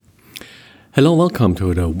Hello, welcome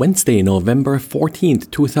to the Wednesday, November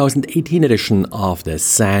 14th, 2018 edition of the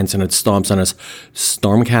SANS and Storm Center's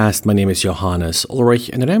StormCast. My name is Johannes Ulrich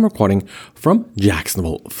and today I'm recording from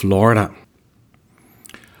Jacksonville, Florida.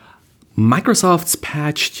 Microsoft's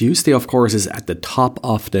Patch Tuesday, of course, is at the top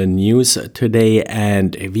of the news today,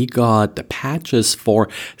 and we got the patches for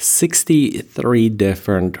 63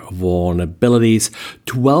 different vulnerabilities,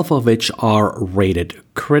 12 of which are rated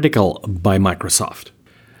critical by Microsoft.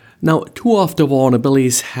 Now, two of the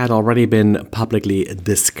vulnerabilities had already been publicly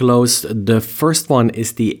disclosed. The first one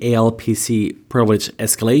is the ALPC privilege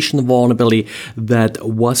escalation vulnerability that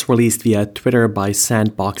was released via Twitter by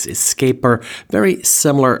Sandbox Escaper, very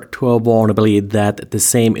similar to a vulnerability that the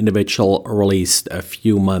same individual released a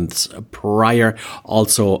few months prior,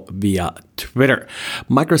 also via Twitter.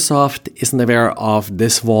 Microsoft isn't aware of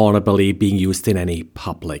this vulnerability being used in any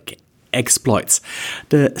public exploits.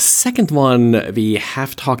 The second one we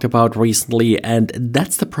have talked about recently, and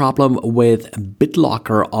that's the problem with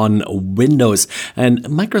BitLocker on Windows. And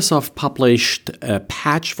Microsoft published a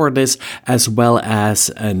patch for this as well as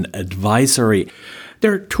an advisory.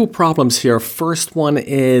 There are two problems here. First one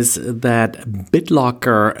is that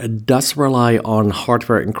BitLocker does rely on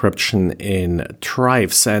hardware encryption in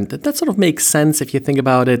drives, and that sort of makes sense if you think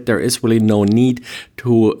about it. There is really no need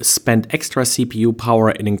to spend extra CPU power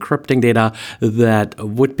in encrypting data that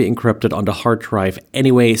would be encrypted on the hard drive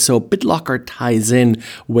anyway. So BitLocker ties in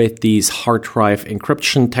with these hard drive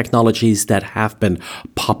encryption technologies that have been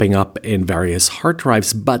popping up in various hard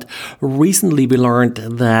drives. But recently we learned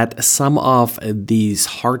that some of these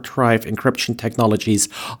hard drive encryption technologies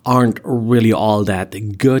aren't really all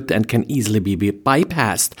that good and can easily be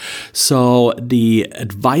bypassed. So the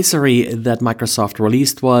advisory that Microsoft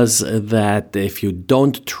released was that if you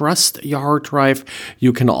don't trust your hard drive,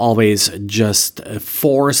 you can always just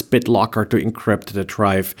force BitLocker to encrypt the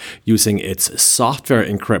drive using its software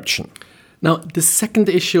encryption. Now, the second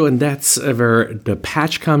issue, and that's where the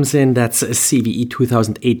patch comes in, that's CVE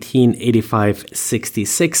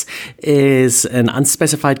 2018-8566, is an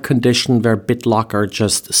unspecified condition where BitLocker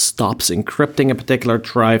just stops encrypting a particular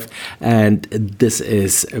drive, and this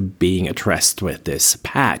is being addressed with this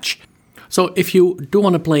patch. So if you do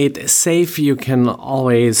want to play it safe, you can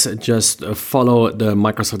always just follow the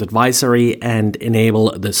Microsoft advisory and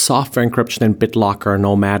enable the software encryption in BitLocker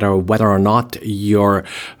no matter whether or not your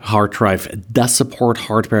hard drive does support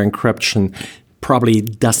hardware encryption. Probably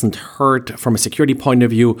doesn't hurt from a security point of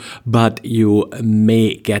view, but you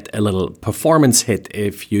may get a little performance hit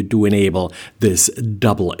if you do enable this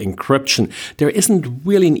double encryption. There isn't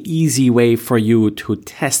really an easy way for you to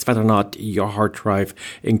test whether or not your hard drive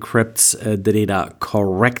encrypts the data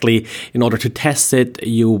correctly. In order to test it,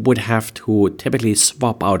 you would have to typically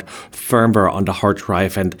swap out firmware on the hard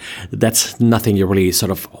drive, and that's nothing you really sort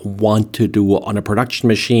of want to do on a production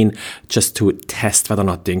machine just to test whether or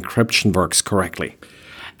not the encryption works correctly.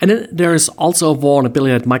 And then there's also a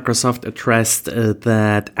vulnerability that Microsoft addressed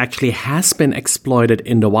that actually has been exploited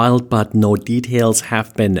in the wild, but no details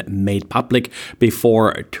have been made public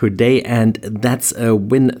before today, and that's a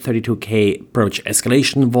Win32k privilege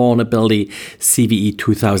escalation vulnerability, CVE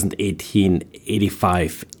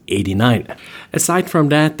 2018-8589. Aside from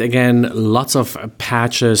that, again, lots of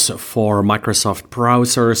patches for Microsoft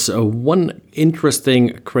browsers. One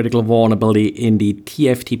interesting critical vulnerability in the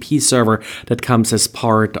TFTP server that comes as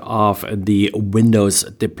part of the Windows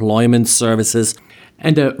deployment services,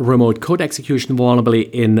 and a remote code execution vulnerability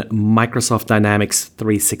in Microsoft Dynamics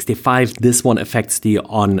 365. This one affects the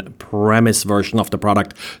on-premise version of the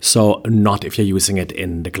product, so not if you're using it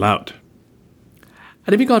in the cloud.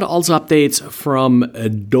 And then we got also updates from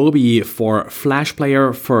Adobe for Flash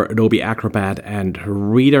Player, for Adobe Acrobat and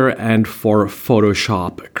Reader, and for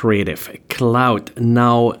Photoshop Creative Cloud.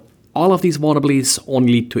 Now, all of these vulnerabilities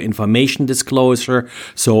only lead to information disclosure,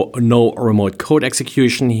 so no remote code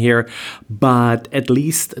execution here, but at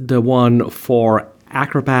least the one for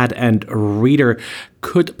Acrobat and Reader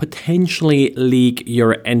could potentially leak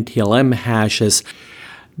your NTLM hashes.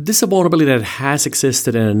 This is a vulnerability that has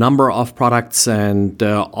existed in a number of products and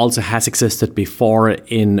also has existed before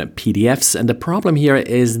in PDFs. And the problem here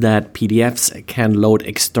is that PDFs can load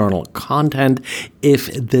external content.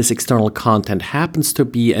 If this external content happens to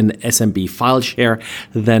be an SMB file share,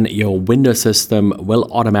 then your Windows system will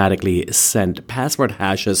automatically send password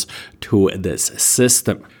hashes to this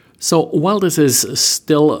system. So while this is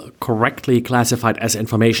still correctly classified as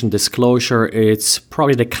information disclosure, it's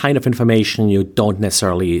probably the kind of information you don't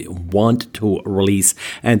necessarily want to release.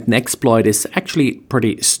 And an exploit is actually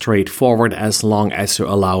pretty straightforward as long as you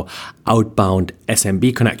allow outbound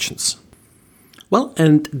SMB connections. Well,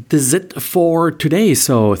 and this is it for today.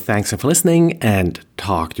 So thanks for listening and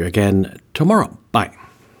talk to you again tomorrow. Bye.